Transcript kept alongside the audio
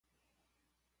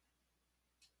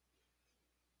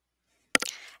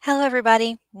Hello,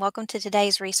 everybody. Welcome to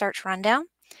today's research rundown.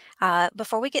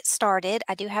 Before we get started,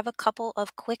 I do have a couple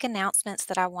of quick announcements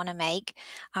that I want to make.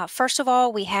 First of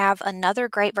all, we have another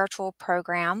great virtual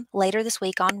program later this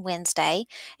week on Wednesday,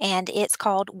 and it's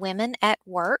called Women at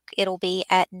Work. It'll be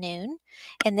at noon.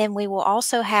 And then we will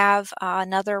also have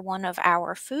another one of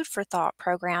our Food for Thought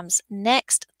programs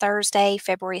next Thursday,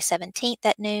 February 17th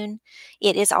at noon.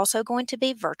 It is also going to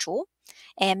be virtual.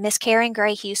 And Miss Karen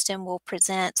Gray Houston will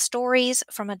present stories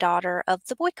from a daughter of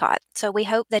the boycott. So we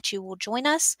hope that you will join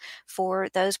us for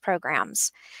those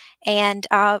programs. And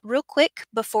real quick,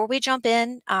 before we jump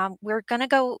in, we're going to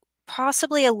go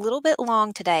possibly a little bit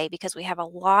long today because we have a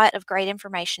lot of great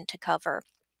information to cover.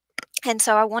 And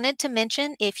so I wanted to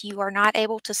mention, if you are not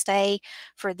able to stay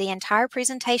for the entire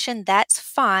presentation, that's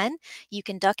fine. You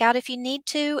can duck out if you need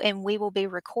to, and we will be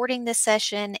recording this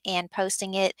session and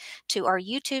posting it to our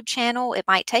YouTube channel. It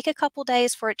might take a couple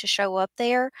days for it to show up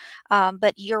there,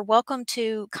 but you're welcome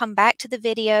to come back to the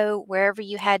video wherever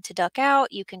you had to duck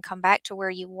out. You can come back to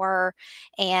where you were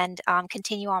and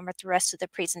continue on with the rest of the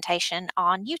presentation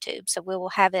on YouTube. So we will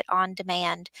have it on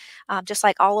demand, just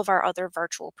like all of our other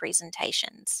virtual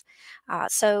presentations.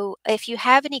 So if you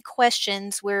have any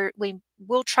questions, we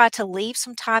will try to leave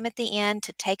some time at the end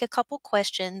to take a couple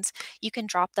questions. You can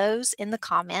drop those in the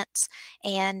comments.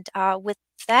 And with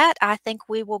that, I think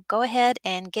we will go ahead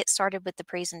and get started with the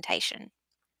presentation.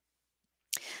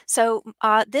 So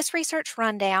this research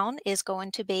rundown is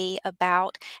going to be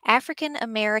about African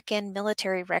American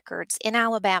military records in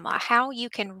Alabama, how you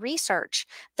can research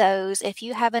those if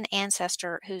you have an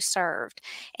ancestor who served.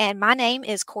 And my name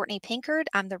is Courtney Pinkard.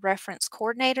 I'm the reference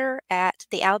coordinator at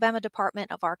the Alabama Department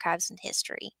of Archives and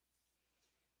History.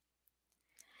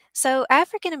 So,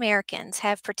 African Americans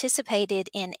have participated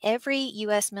in every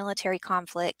U.S. military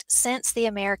conflict since the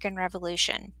American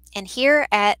Revolution. And here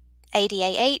at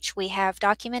ADAH, we have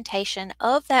documentation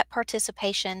of that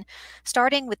participation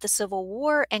starting with the Civil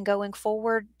War and going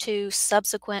forward to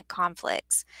subsequent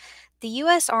conflicts. The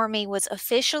U.S. Army was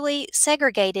officially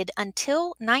segregated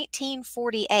until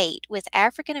 1948, with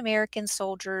African American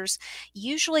soldiers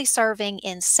usually serving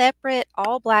in separate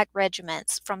all-black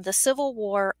regiments from the Civil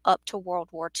War up to World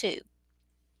War II.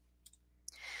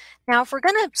 Now, if we're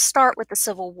going to start with the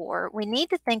Civil War, we need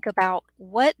to think about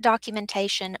what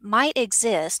documentation might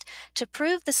exist to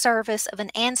prove the service of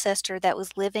an ancestor that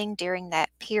was living during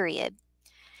that period.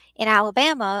 In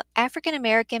Alabama, African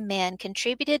American men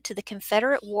contributed to the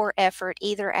Confederate war effort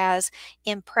either as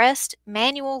impressed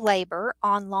manual labor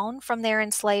on loan from their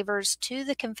enslavers to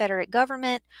the Confederate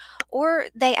government, or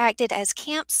they acted as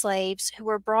camp slaves who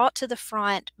were brought to the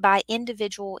front by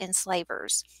individual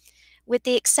enslavers. With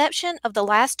the exception of the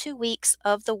last 2 weeks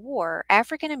of the war,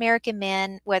 African American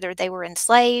men, whether they were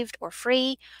enslaved or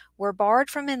free, were barred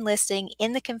from enlisting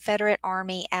in the Confederate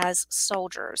Army as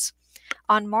soldiers.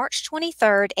 On March 23,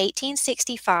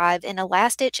 1865, in a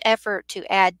last-ditch effort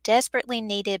to add desperately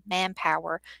needed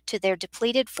manpower to their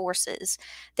depleted forces,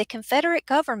 the Confederate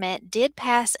government did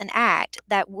pass an act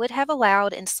that would have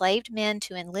allowed enslaved men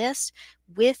to enlist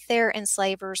with their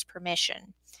enslavers'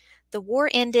 permission. The war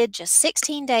ended just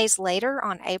 16 days later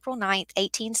on April 9,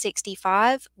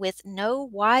 1865, with no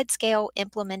wide-scale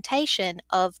implementation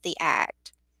of the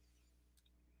act.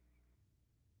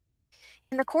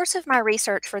 In the course of my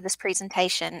research for this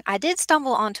presentation, I did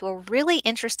stumble onto a really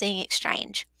interesting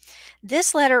exchange.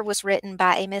 This letter was written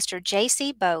by a Mr.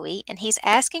 J.C. Bowie, and he's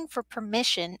asking for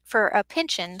permission for a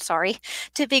pension,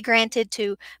 to be granted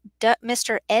to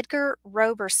Mr. Edgar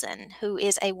Roberson, who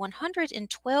is a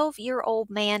 112-year-old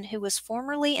man who was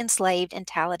formerly enslaved in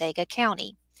Talladega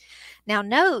County. Now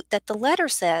note that the letter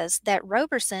says that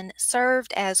Roberson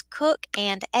served as cook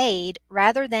and aide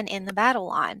rather than in the battle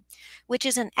line, which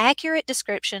is an accurate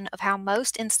description of how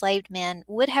most enslaved men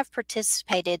would have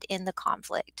participated in the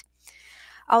conflict.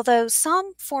 Although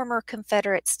some former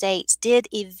Confederate states did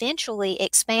eventually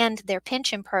expand their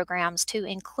pension programs to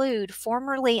include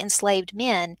formerly enslaved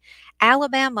men,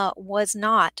 Alabama was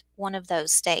not one of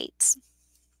those states.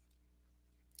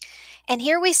 And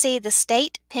here we see the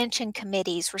State Pension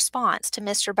Committee's response to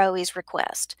Mr. Bowie's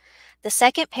request. The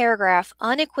second paragraph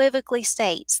unequivocally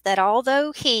states that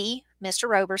although he, Mr.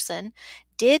 Roberson,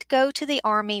 did go to the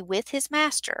Army with his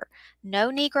master, no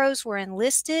Negroes were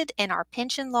enlisted, and our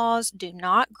pension laws do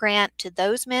not grant to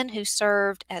those men who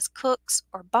served as cooks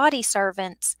or body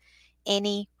servants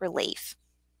any relief.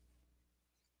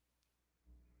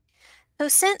 So,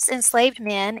 since enslaved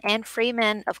men and free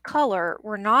men of color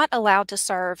were not allowed to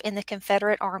serve in the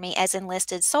Confederate Army as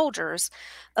enlisted soldiers,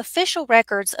 official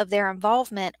records of their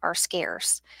involvement are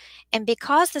scarce. And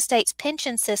because the state's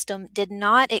pension system did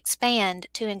not expand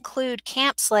to include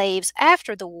camp slaves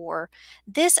after the war,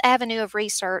 this avenue of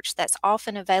research that's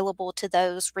often available to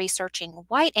those researching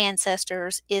white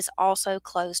ancestors is also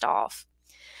closed off.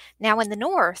 Now, in the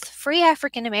North, free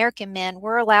African American men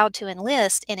were allowed to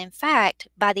enlist, and in fact,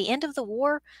 by the end of the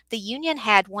war, the Union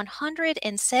had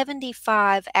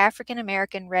 175 African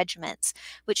American regiments,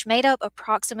 which made up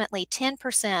approximately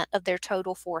 10% of their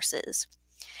total forces.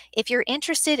 If you're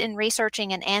interested in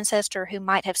researching an ancestor who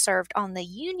might have served on the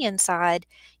Union side,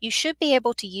 you should be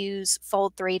able to use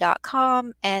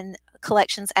fold3.com and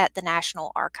collections at the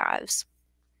National Archives.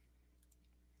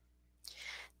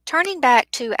 Turning back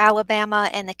to Alabama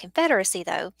and the Confederacy,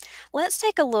 though, let's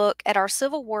take a look at our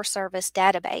Civil War Service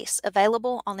database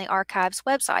available on the Archives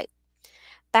website.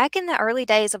 Back in the early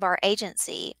days of our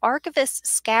agency, archivists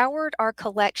scoured our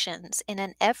collections in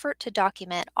an effort to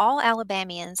document all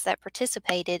Alabamians that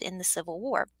participated in the Civil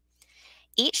War.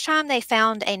 Each time they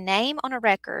found a name on a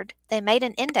record, they made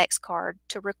an index card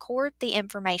to record the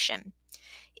information.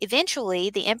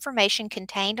 Eventually, the information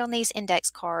contained on these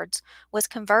index cards was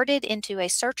converted into a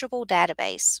searchable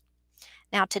database.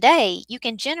 Now, today, you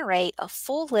can generate a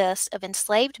full list of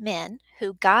enslaved men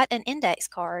who got an index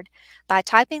card by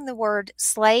typing the word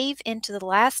slave into the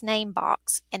last name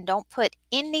box and don't put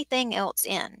anything else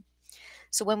in.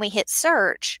 So when we hit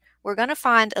search, we're going to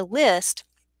find a list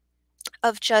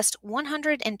of just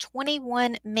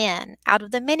 121 men out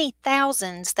of the many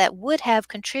thousands that would have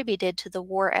contributed to the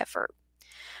war effort.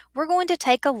 We're going to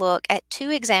take a look at two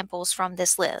examples from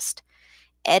this list: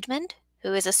 Edmund,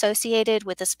 who is associated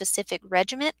with a specific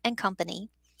regiment and company,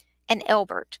 and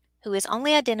Elbert, who is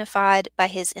only identified by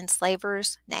his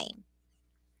enslaver's name.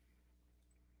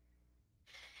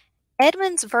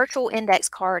 Edmund's virtual index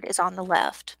card is on the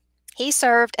left. He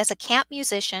served as a camp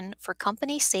musician for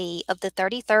Company C of the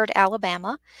 33rd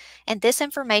Alabama, and this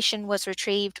information was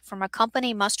retrieved from a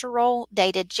company muster roll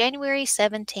dated January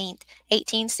 17,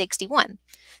 1861.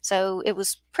 So it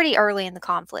was pretty early in the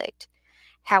conflict.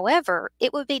 However,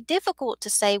 it would be difficult to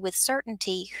say with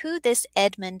certainty who this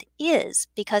Edmund is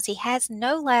because he has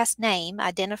no last name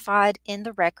identified in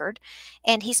the record,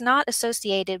 and he's not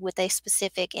associated with a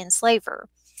specific enslaver.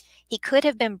 He could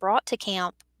have been brought to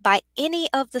camp by any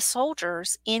of the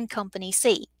soldiers in Company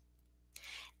C.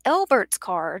 Elbert's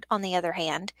card, on the other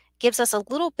hand, gives us a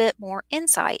little bit more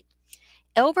insight.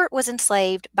 Elbert was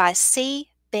enslaved by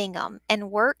C. Bingham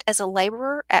and worked as a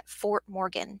laborer at Fort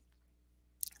Morgan.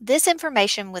 This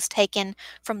information was taken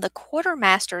from the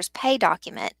quartermaster's pay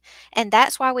document, and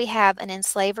that's why we have an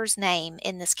enslaver's name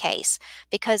in this case,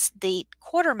 because the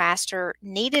quartermaster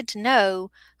needed to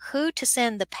know who to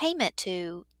send the payment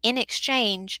to in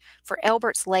exchange for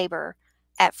Elbert's labor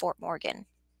at Fort Morgan.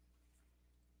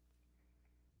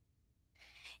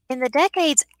 In the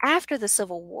decades after the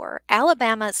Civil War,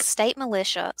 Alabama's state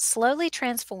militia slowly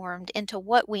transformed into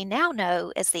what we now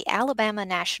know as the Alabama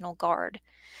National Guard.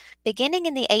 Beginning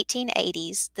in the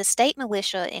 1880s, the state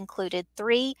militia included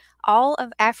three all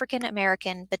of African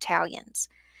American battalions.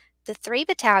 The three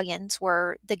battalions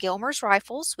were the Gilmer's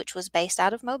Rifles, which was based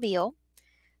out of Mobile,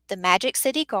 the Magic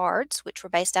City Guards, which were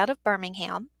based out of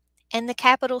Birmingham, and the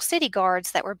Capital City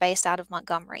Guards that were based out of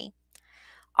Montgomery.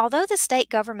 Although the state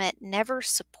government never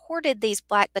supported these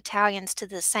black battalions to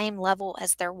the same level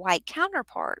as their white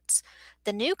counterparts,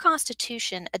 the new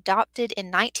Constitution adopted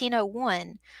in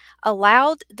 1901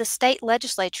 allowed the state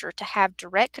legislature to have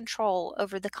direct control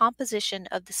over the composition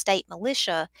of the state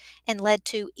militia and led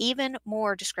to even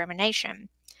more discrimination.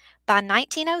 By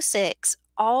 1906,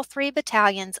 all three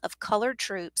battalions of colored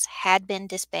troops had been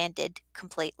disbanded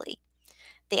completely.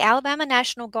 The Alabama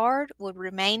National Guard would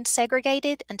remain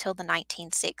segregated until the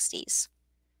 1960s.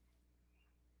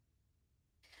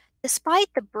 Despite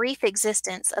the brief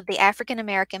existence of the African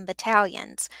American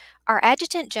battalions, our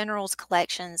Adjutant General's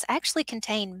collections actually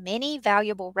contain many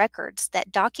valuable records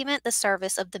that document the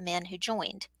service of the men who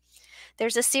joined.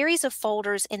 There's a series of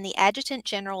folders in the Adjutant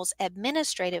General's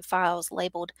administrative files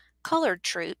labeled Colored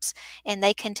Troops, and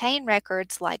they contain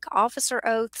records like officer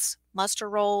oaths, muster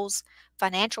rolls,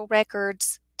 financial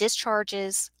records,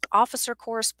 discharges, officer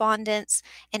correspondence,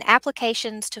 and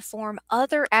applications to form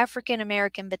other African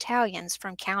American battalions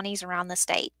from counties around the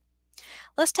state.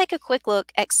 Let's take a quick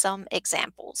look at some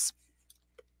examples.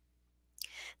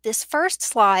 This first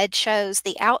slide shows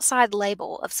the outside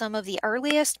label of some of the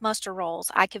earliest muster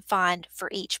rolls I could find for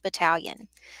each battalion.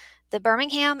 The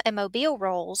Birmingham and Mobile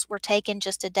rolls were taken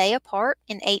just a day apart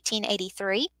in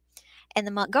 1883, And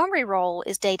the Montgomery roll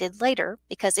is dated later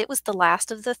because it was the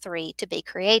last of the three to be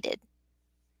created.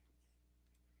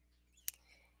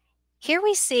 Here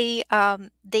we see an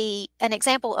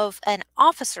example of an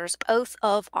officer's oath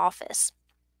of office.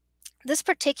 This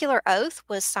particular oath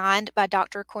was signed by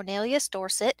Dr. Cornelius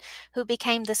Dorset, who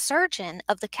became the surgeon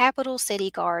of the Capitol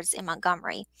City Guards in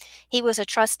Montgomery. He was a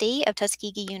trustee of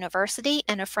Tuskegee University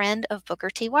and a friend of Booker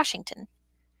T. Washington.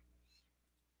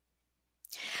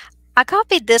 I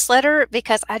copied this letter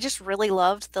because I just really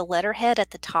loved the letterhead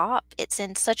at the top. It's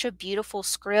in such a beautiful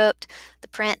script. The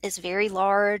print is very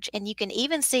large, and you can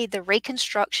even see the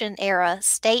Reconstruction era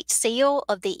state seal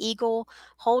of the eagle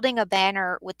holding a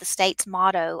banner with the state's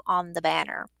motto on the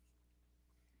banner.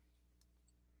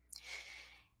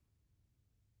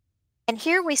 And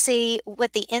here we see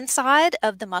what the inside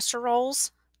of the muster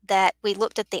rolls that we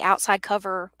looked at the outside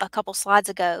cover a couple slides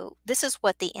ago. This is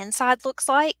what the inside looks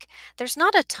like. There's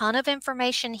not a ton of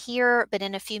information here, but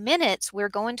in a few minutes, we're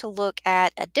going to look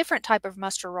at a different type of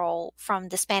muster roll from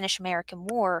the Spanish-American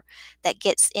War that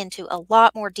gets into a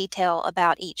lot more detail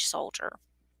about each soldier.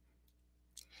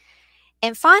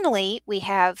 And finally, we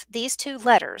have these two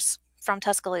letters from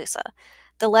Tuscaloosa.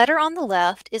 The letter on the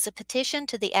left is a petition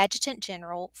to the Adjutant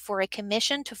General for a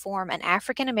commission to form an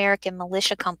African American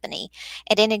militia company,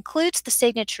 and it includes the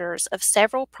signatures of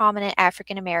several prominent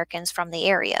African Americans from the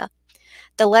area.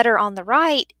 The letter on the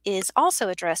right is also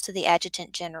addressed to the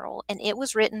Adjutant General, and it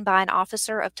was written by an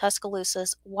officer of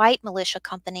Tuscaloosa's white militia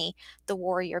company, the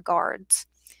Warrior Guards.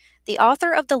 The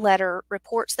author of the letter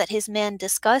reports that his men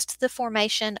discussed the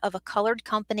formation of a colored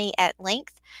company at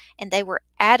length, and they were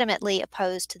adamantly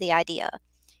opposed to the idea.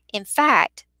 In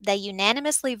fact, they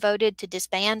unanimously voted to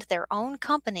disband their own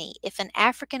company if an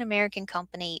African American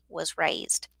company was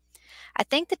raised. I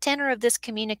think the tenor of this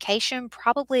communication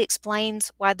probably explains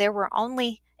why there were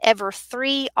only ever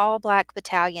 3 all-black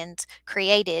battalions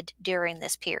created during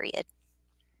this period.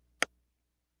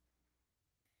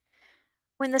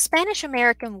 When the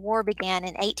Spanish-American War began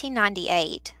in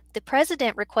 1898, the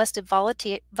President requested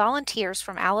volunteers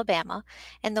from Alabama,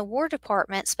 and the War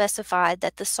Department specified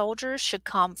that the soldiers should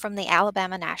come from the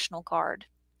Alabama National Guard.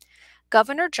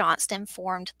 Governor Johnston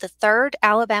formed the 3rd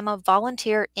Alabama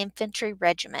Volunteer Infantry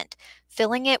Regiment,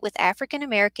 filling it with African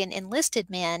American enlisted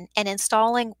men and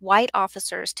installing white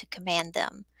officers to command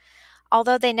them.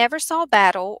 Although they never saw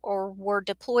battle or were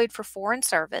deployed for foreign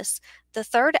service, the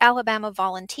 3rd Alabama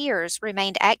Volunteers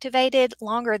remained activated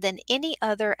longer than any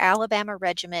other Alabama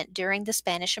regiment during the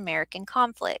Spanish-American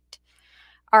conflict.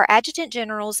 Our Adjutant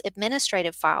General's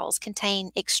administrative files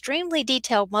contain extremely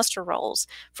detailed muster rolls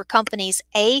for companies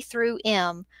A through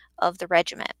M of the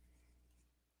regiment.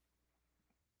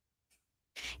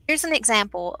 Here's an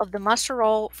example of the muster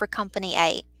roll for Company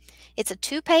A. It's a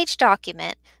 2-page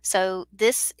document, so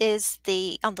this is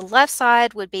on the left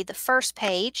side would be the first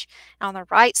page, and on the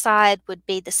right side would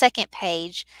be the second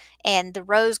page, and the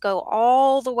rows go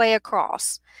all the way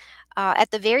across.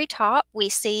 At the very top, we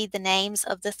see the names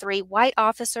of the 3 white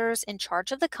officers in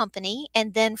charge of the company,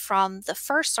 and then from the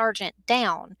first sergeant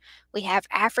down, we have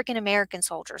African American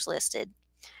soldiers listed.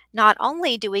 Not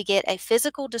only do we get a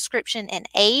physical description and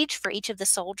age for each of the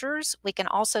soldiers, we can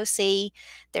also see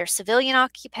their civilian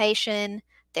occupation,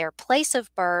 their place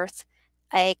of birth,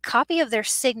 a copy of their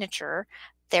signature,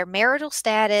 their marital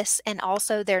status, and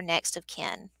also their next of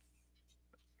kin.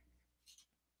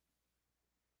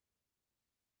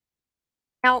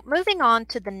 Now, moving on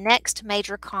to the next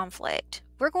major conflict,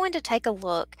 we're going to take a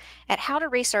look at how to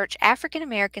research African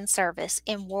American service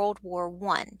in World War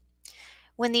I.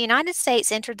 When the United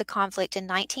States entered the conflict in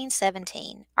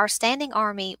 1917, our standing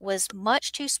army was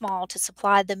much too small to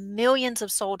supply the millions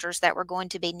of soldiers that were going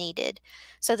to be needed.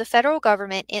 So the federal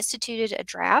government instituted a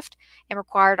draft and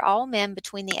required all men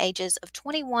between the ages of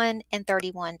 21 and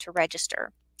 31 to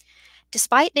register.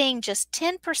 Despite being just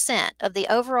 10% of the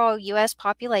overall U.S.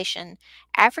 population,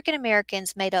 African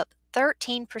Americans made up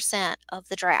 13% of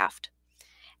the draft.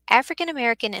 African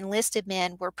American enlisted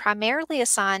men were primarily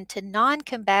assigned to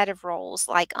non-combative roles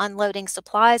like unloading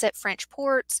supplies at French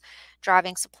ports,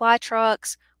 driving supply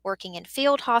trucks, working in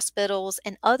field hospitals,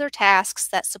 and other tasks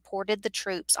that supported the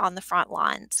troops on the front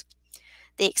lines.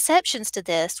 The exceptions to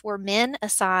this were men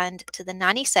assigned to the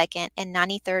 92nd and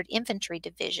 93rd Infantry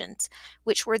Divisions,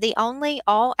 which were the only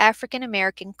all African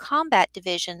American combat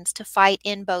divisions to fight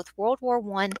in both World War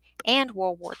I and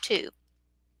World War II.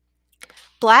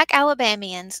 Black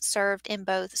Alabamians served in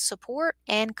both support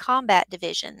and combat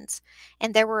divisions,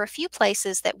 and there were a few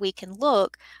places that we can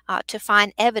look to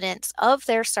find evidence of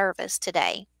their service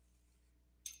today.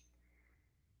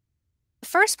 The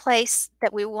first place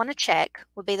that we want to check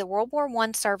would be the World War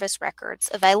I service records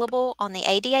available on the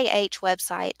ADAH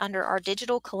website under our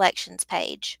digital collections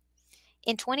page.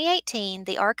 In 2018,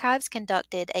 the archives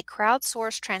conducted a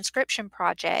crowdsourced transcription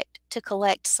project to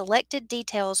collect selected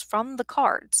details from the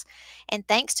cards, and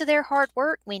thanks to their hard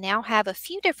work, we now have a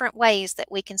few different ways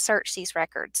that we can search these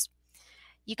records.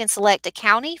 You can select a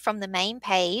county from the main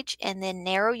page and then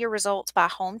narrow your results by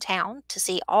hometown to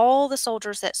see all the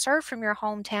soldiers that served from your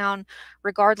hometown,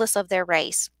 regardless of their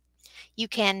race. You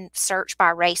can search by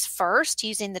race first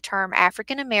using the term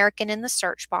African American in the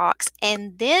search box,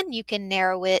 and then you can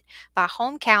narrow it by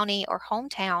home county or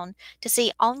hometown to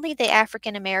see only the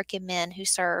African American men who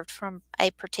served from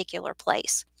a particular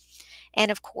place.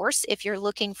 And of course, if you're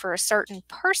looking for a certain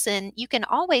person, you can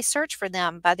always search for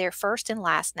them by their first and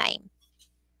last name.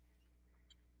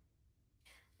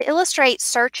 To illustrate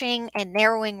searching and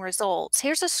narrowing results,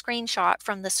 here's a screenshot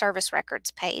from the service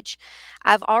records page.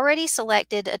 I've already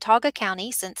selected Autauga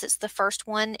County since it's the first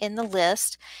one in the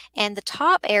list, and the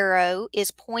top arrow is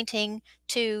pointing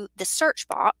to the search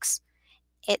box.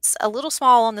 It's a little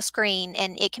small on the screen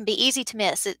and it can be easy to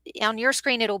miss. On your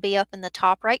screen, it'll be up in the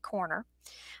top right corner.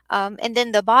 And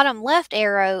then the bottom left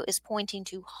arrow is pointing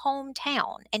to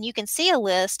hometown, and you can see a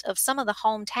list of some of the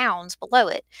hometowns below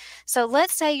it. So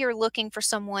let's say you're looking for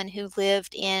someone who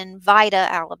lived in Vida,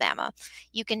 Alabama.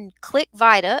 You can click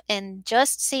Vida and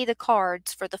just see the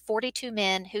cards for the 42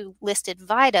 men who listed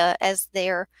Vida as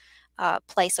their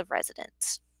place of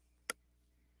residence.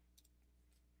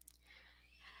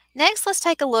 Next, let's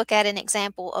take a look at an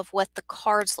example of what the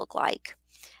cards look like.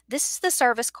 This is the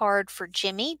service card for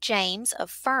Jimmy James of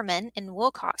Furman in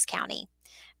Wilcox County.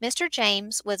 Mr.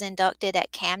 James was inducted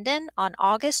at Camden on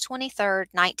August 23,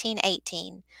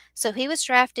 1918, so he was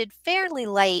drafted fairly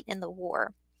late in the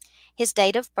war. His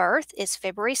date of birth is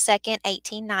February 2nd,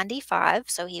 1895,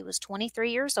 so he was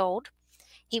 23 years old.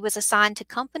 He was assigned to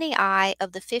Company I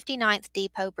of the 59th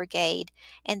Depot Brigade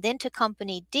and then to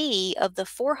Company D of the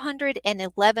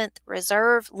 411th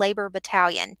Reserve Labor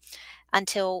Battalion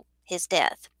until his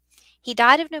death. He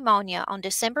died of pneumonia on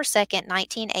December 2nd,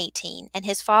 1918, and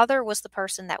his father was the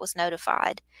person that was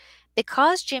notified.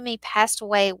 Because Jimmy passed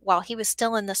away while he was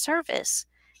still in the service,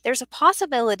 there's a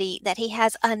possibility that he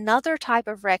has another type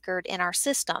of record in our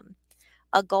system,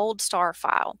 a Gold Star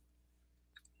file.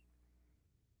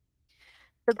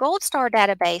 The Gold Star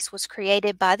database was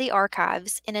created by the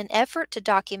archives in an effort to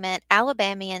document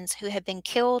Alabamians who had been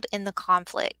killed in the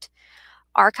conflict.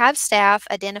 Archive staff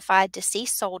identified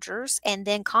deceased soldiers and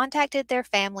then contacted their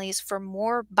families for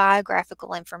more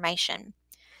biographical information.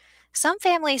 Some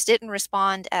families didn't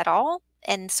respond at all,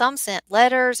 and some sent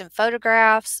letters and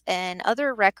photographs and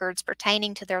other records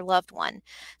pertaining to their loved one,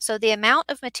 so the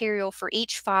amount of material for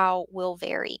each file will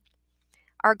vary.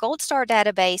 Our Gold Star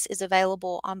database is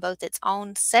available on both its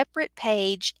own separate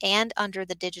page and under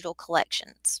the digital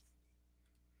collections.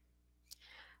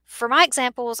 For my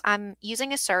examples, I'm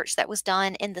using a search that was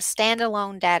done in the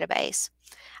standalone database.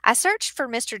 I searched for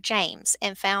Mr. James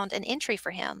and found an entry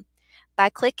for him. By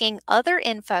clicking Other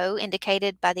Info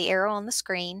indicated by the arrow on the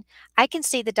screen, I can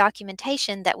see the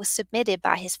documentation that was submitted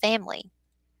by his family.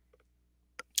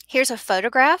 Here's a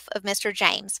photograph of Mr.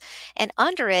 James, and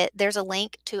under it, there's a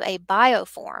link to a bio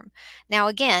form. Now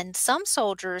again, some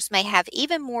soldiers may have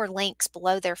even more links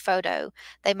below their photo.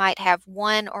 They might have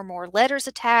one or more letters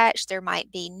attached, there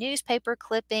might be newspaper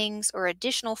clippings or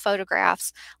additional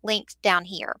photographs linked down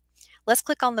here. Let's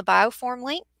click on the bio form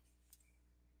link.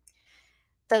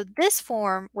 So this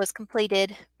form was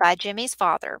completed by Jimmy's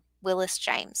father, Willis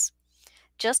James.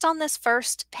 Just on this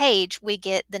first page, we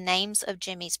get the names of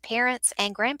Jimmy's parents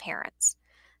and grandparents.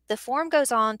 The form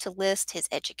goes on to list his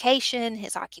education,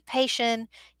 his occupation,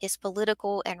 his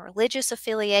political and religious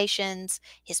affiliations,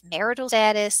 his marital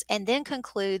status, and then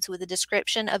concludes with a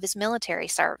description of his military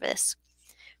service.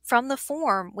 From the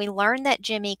form, we learn that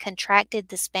Jimmy contracted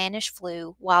the Spanish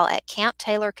flu while at Camp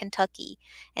Taylor, Kentucky,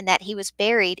 and that he was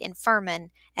buried in Furman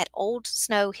at Old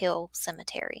Snow Hill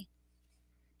Cemetery.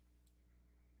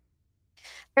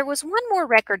 There was one more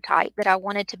record type that I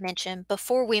wanted to mention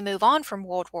before we move on from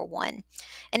World War I,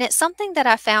 and it's something that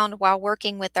I found while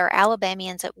working with our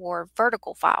Alabamians at War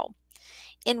vertical file.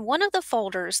 In one of the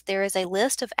folders, there is a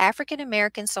list of African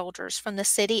American soldiers from the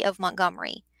city of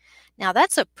Montgomery. Now,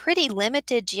 that's a pretty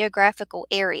limited geographical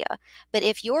area, but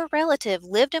if your relative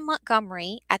lived in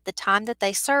Montgomery at the time that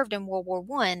they served in World War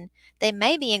I, they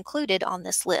may be included on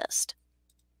this list.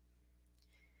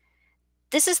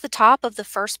 This is the top of the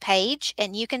first page,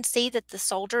 and you can see that the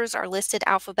soldiers are listed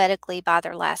alphabetically by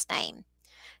their last name.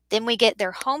 Then we get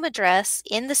their home address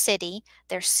in the city,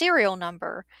 their serial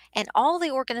number, and all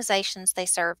the organizations they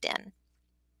served in.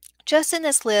 Just in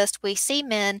this list, we see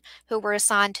men who were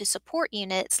assigned to support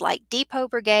units like depot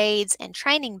brigades and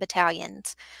training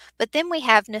battalions. But then we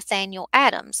have Nathaniel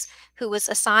Adams, who was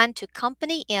assigned to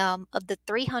Company M of the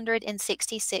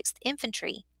 366th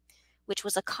Infantry, which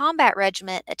was a combat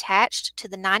regiment attached to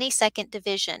the 92nd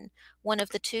Division, one of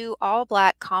the two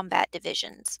all-black combat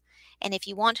divisions. And if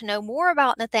you want to know more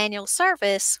about Nathaniel's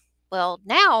service, well,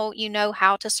 now you know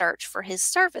how to search for his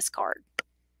service card.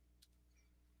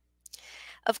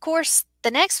 Of course, the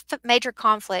next major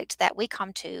conflict that we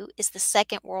come to is the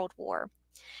Second World War.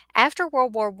 After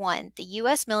World War I, the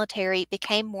U.S. military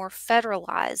became more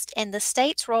federalized, and the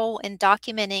state's role in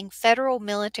documenting federal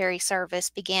military service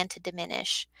began to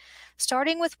diminish.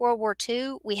 Starting with World War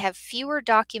II, we have fewer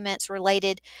documents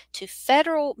related to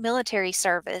federal military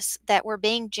service that were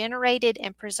being generated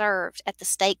and preserved at the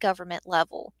state government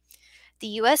level. The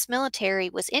U.S.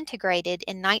 military was integrated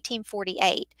in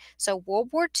 1948, so World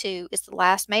War II is the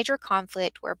last major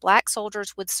conflict where Black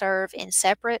soldiers would serve in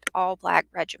separate all-Black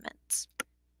regiments.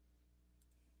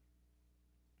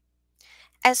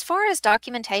 As far as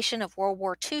documentation of World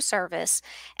War II service,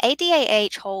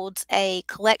 ADAH holds a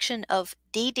collection of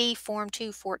DD Form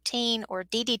 214 or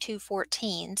DD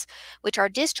 214s, which are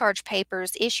discharge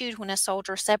papers issued when a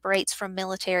soldier separates from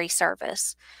military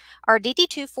service. Our DD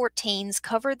 214s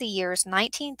cover the years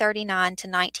 1939 to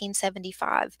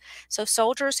 1975, so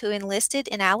soldiers who enlisted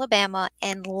in Alabama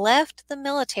and left the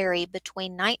military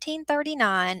between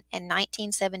 1939 and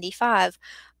 1975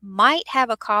 might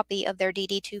have a copy of their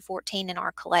DD 214 in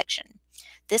our collection.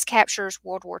 This captures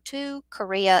World War II,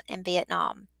 Korea, and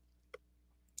Vietnam.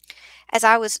 As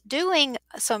I was doing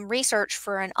some research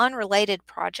for an unrelated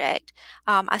project,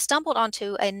 I stumbled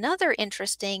onto another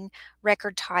interesting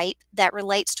record type that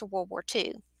relates to World War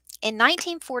II. In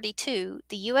 1942,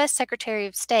 the U.S. Secretary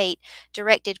of State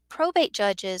directed probate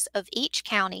judges of each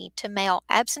county to mail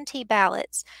absentee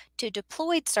ballots to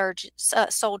deployed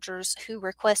soldiers who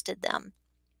requested them.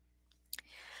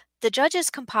 The judges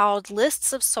compiled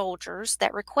lists of soldiers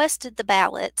that requested the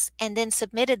ballots and then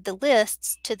submitted the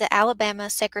lists to the Alabama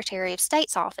Secretary of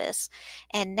State's office,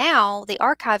 and now the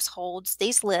archives holds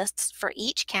these lists for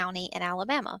each county in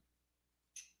Alabama.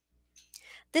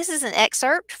 This is an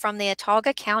excerpt from the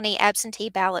Autauga County absentee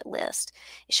ballot list.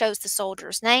 It shows the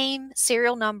soldier's name,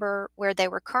 serial number, where they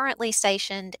were currently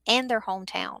stationed, and their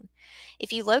hometown.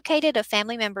 If you located a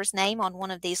family member's name on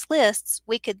one of these lists,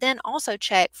 we could then also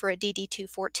check for a DD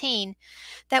 214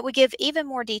 that would give even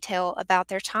more detail about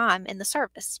their time in the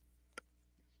service.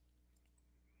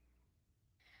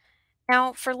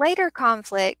 Now, for later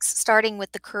conflicts, starting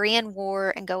with the Korean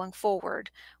War and going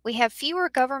forward, we have fewer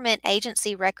government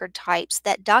agency record types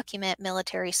that document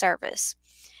military service.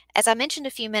 As I mentioned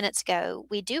a few minutes ago,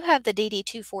 we do have the DD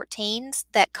 214s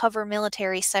that cover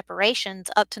military separations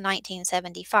up to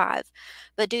 1975,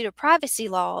 but due to privacy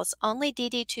laws, only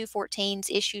DD 214s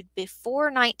issued before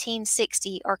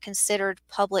 1960 are considered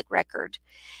public record.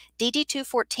 DD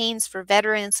 214s for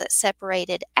veterans that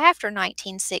separated after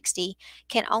 1960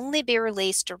 can only be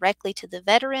released directly to the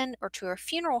veteran or to a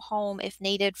funeral home if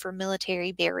needed for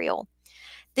military burial.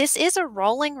 This is a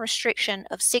rolling restriction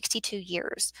of 62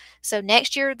 years. So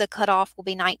next year the cutoff will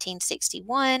be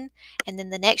 1961, and then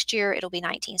the next year it'll be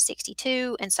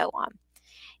 1962, and so on.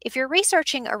 If you're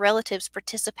researching a relative's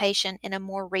participation in a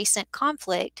more recent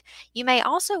conflict, you may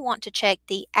also want to check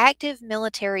the active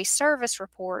military service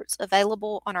reports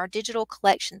available on our digital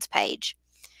collections page.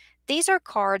 These are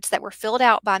cards that were filled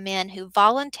out by men who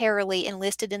voluntarily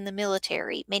enlisted in the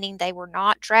military, meaning they were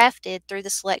not drafted through the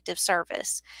selective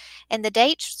service, and the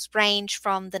dates range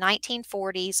from the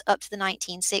 1940s up to the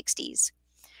 1960s.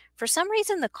 For some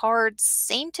reason, the cards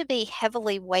seem to be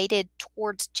heavily weighted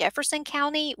towards Jefferson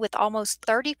County, with almost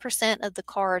 30% of the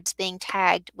cards being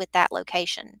tagged with that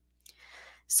location.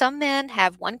 Some men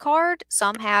have one card,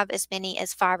 some have as many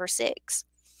as 5 or 6.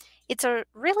 It's a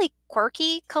really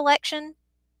quirky collection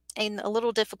and a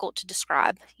little difficult to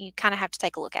describe. You kind of have to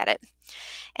take a look at it.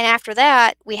 And after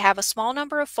that, we have a small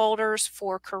number of folders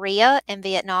for Korea and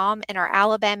Vietnam in our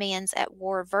Alabamians at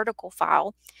War vertical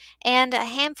file, and a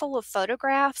handful of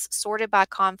photographs sorted by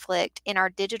conflict in our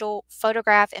digital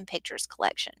photograph and pictures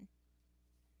collection.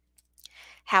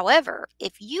 However,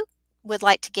 if you would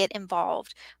like to get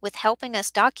involved with helping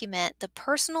us document the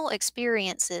personal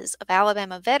experiences of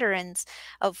Alabama veterans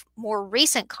of more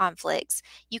recent conflicts,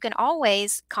 you can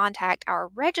always contact our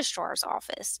registrar's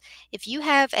office. If you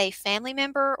have a family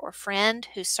member or friend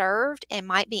who served and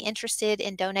might be interested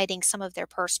in donating some of their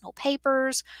personal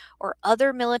papers or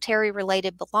other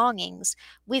military-related belongings,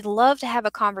 we'd love to have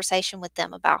a conversation with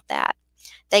them about that.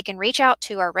 They can reach out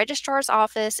to our registrar's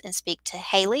office and speak to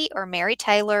Haley or Mary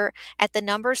Taylor at the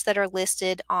numbers that are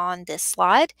listed on this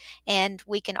slide. And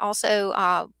we can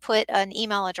also put an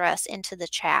email address into the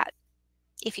chat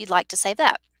if you'd like to save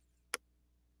that.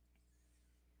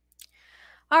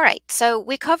 All right, so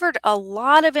we covered a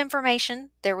lot of information.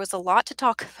 There was a lot to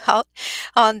talk about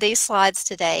on these slides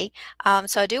today.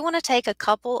 So I do want to take a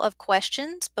couple of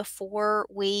questions before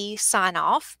we sign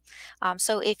off.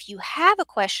 So if you have a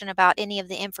question about any of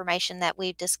the information that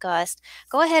we've discussed,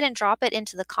 go ahead and drop it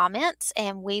into the comments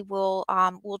and we will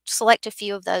we'll select a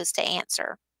few of those to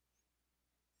answer.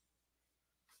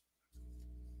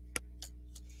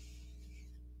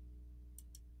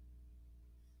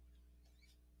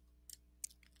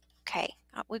 Okay,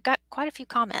 we've got quite a few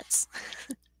comments.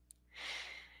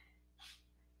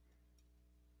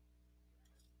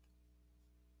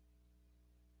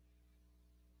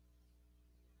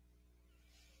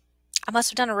 I must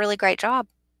have done a really great job.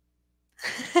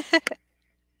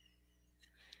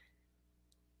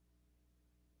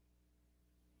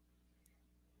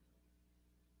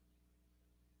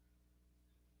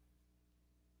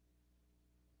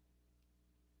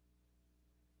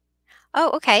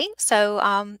 Oh, okay. So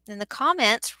in the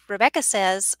comments, Rebecca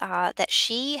says that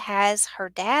she has her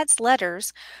dad's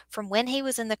letters from when he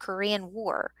was in the Korean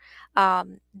War.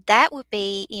 That would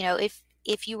be,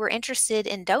 if you were interested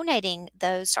in donating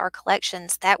those to our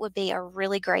collections, that would be a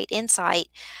really great insight.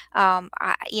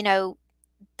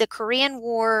 The Korean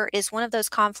War is one of those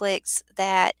conflicts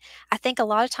that I think a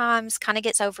lot of times kind of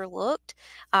gets overlooked.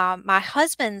 My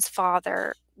husband's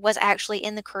father was actually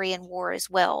in the Korean War as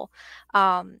well.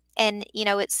 And,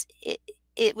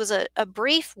 it was a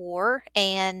brief war,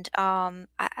 and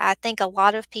I think a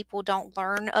lot of people don't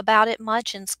learn about it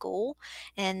much in school.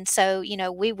 And so,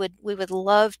 we would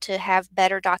love to have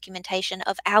better documentation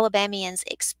of Alabamians'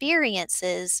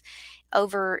 experiences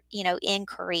over, in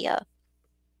Korea.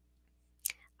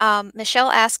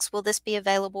 Michelle asks, will this be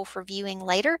available for viewing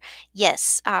later?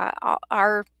 Yes,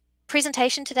 our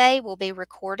presentation today will be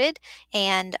recorded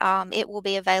and it will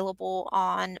be available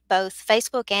on both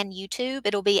Facebook and YouTube.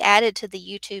 It'll be added to the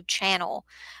YouTube channel.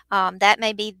 That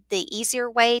may be the easier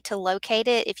way to locate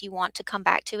it if you want to come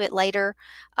back to it later.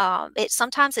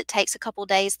 Sometimes it takes a couple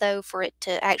days though for it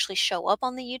to actually show up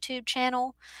on the YouTube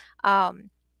channel.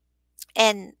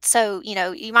 And so,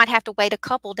 you might have to wait a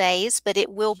couple days, but it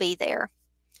will be there.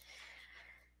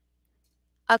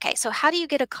 Okay, so how do you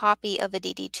get a copy of a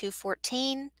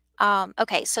DD-214?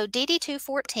 Okay, so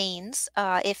DD-214s,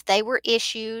 if they were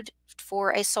issued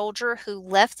for a soldier who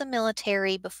left the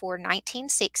military before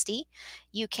 1960,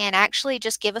 you can actually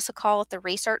just give us a call at the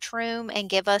research room and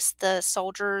give us the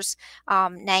soldier's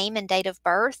name and date of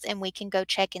birth, and we can go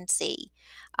check and see.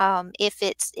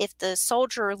 If the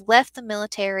soldier left the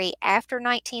military after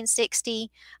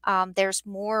 1960, there's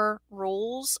more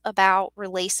rules about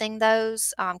releasing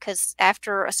those because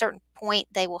after a certain point,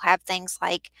 they will have things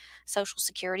like social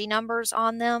security numbers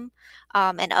on them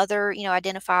and other,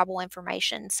 identifiable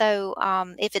information. So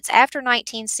if it's after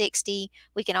 1960,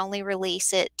 we can only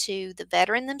release it to the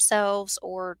veteran themselves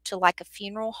or to like a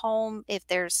funeral home if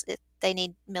they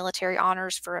need military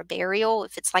honors for a burial,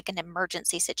 if it's like an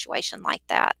emergency situation like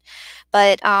that.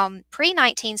 But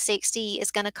pre-1960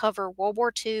 is going to cover World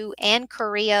War II and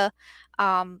Korea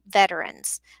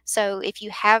veterans. So if you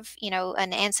have,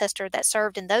 an ancestor that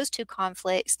served in those two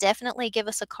conflicts, definitely give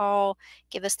us a call,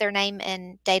 give us their name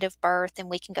and date of birth, and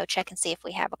we can go check and see if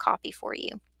we have a copy for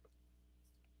you.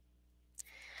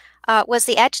 Was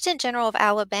the Adjutant General of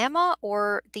Alabama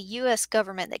or the U.S.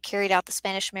 government that carried out the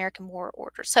Spanish-American War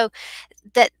order? So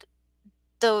that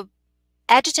the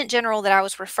Adjutant General that I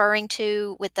was referring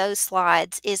to with those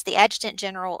slides is the Adjutant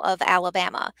General of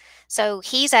Alabama. So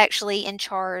he's actually in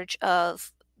charge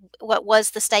of what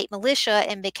was the state militia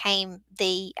and became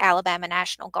the Alabama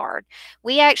National Guard.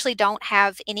 We actually don't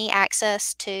have any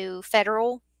access to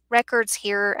federal records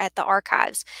here at the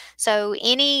archives. So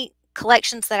any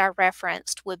collections that I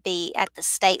referenced would be at the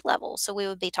state level. So we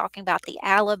would be talking about the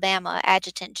Alabama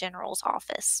Adjutant General's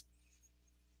office.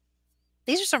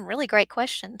 These are some really great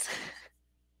questions.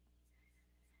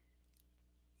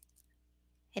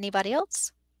 Anybody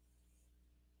else?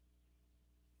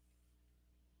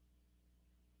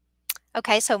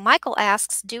 Okay, so Michael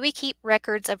asks, do we keep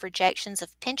records of rejections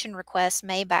of pension requests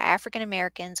made by African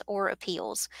Americans or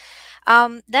appeals?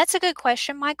 That's a good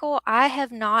question, Michael. I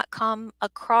have not come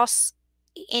across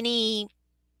any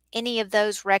of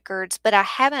those records, but I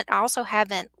also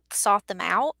haven't sought them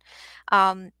out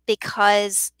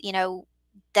because,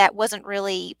 that wasn't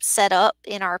really set up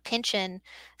in our pension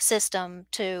system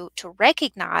to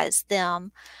recognize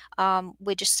them.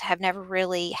 We just have never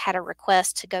really had a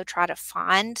request to go try to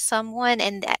find someone.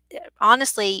 And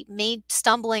honestly, me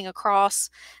stumbling across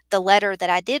the letter that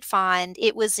I did find,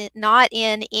 it was not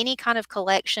in any kind of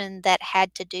collection that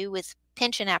had to do with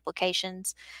pension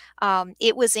applications.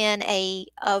 It was in a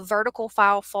vertical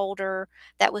file folder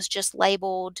that was just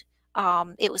labeled,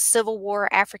 it was Civil War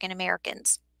African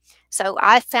Americans. So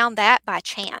I found that by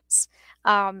chance.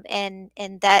 And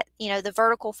that, the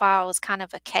vertical file is kind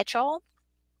of a catch-all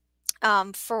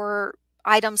for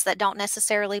items that don't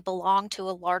necessarily belong to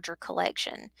a larger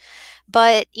collection.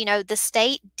 But, the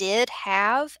state did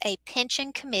have a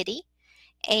pension committee,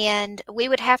 and we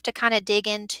would have to kind of dig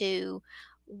into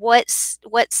what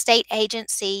state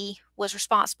agency was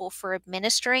responsible for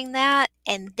administering that,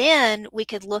 and then we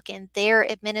could look in their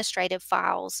administrative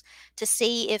files to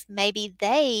see if maybe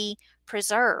they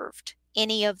preserved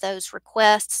any of those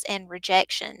requests and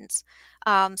rejections.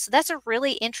 So that's a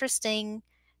really interesting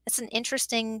it's an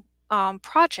interesting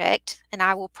project, and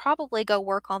I will probably go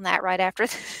work on that right after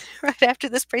right after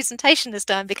this presentation is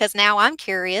done, because now I'm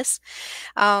curious,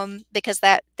 because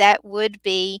that would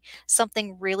be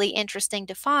something really interesting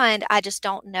to find. I just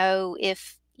don't know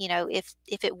if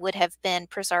if it would have been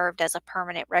preserved as a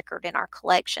permanent record in our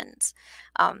collections,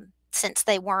 since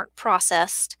they weren't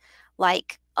processed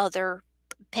like other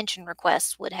pension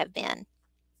requests would have been.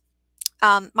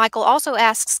 Michael also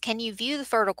asks, can you view the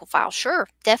vertical file? Sure,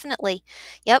 definitely.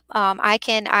 Yep, I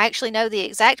can. I actually know the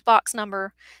exact box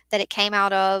number that it came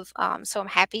out of, so I'm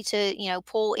happy to,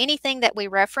 pull anything that we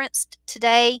referenced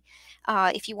today.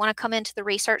 If you want to come into the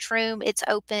research room, it's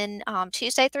open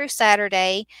Tuesday through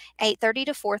Saturday, 8:30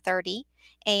 to 4:30.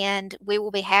 And we will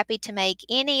be happy to make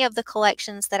any of the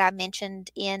collections that I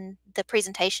mentioned in the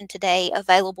presentation today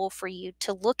available for you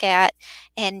to look at.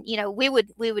 And we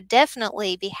would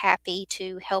definitely be happy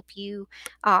to help you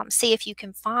see if you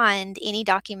can find any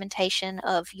documentation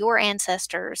of your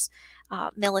ancestors'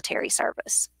 military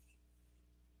service.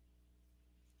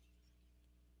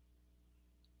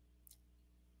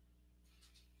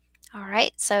 All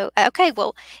right. So, okay.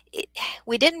 Well,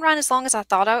 we didn't run as long as I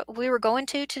thought we were going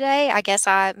to today. I guess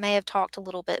I may have talked a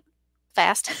little bit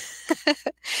fast.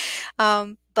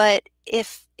 But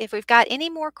if we've got any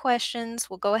more questions,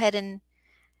 we'll go ahead and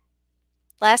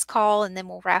last call, and then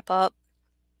we'll wrap up.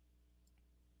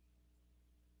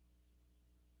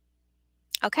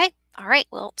 Okay. All right.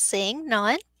 Well, seeing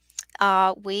none,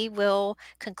 we will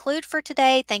conclude for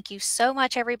today. Thank you so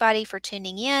much, everybody, for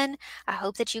tuning in. I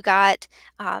hope that you got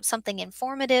something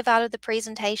informative out of the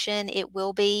presentation. It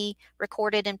will be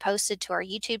recorded and posted to our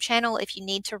YouTube channel if you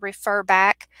need to refer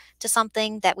back to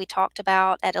something that we talked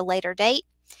about at a later date.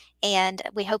 And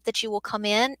we hope that you will come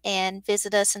in and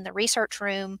visit us in the research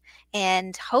room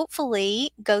and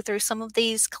hopefully go through some of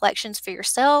these collections for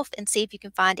yourself and see if you can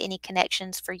find any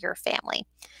connections for your family.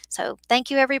 So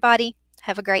thank you, everybody.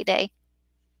 Have a great day.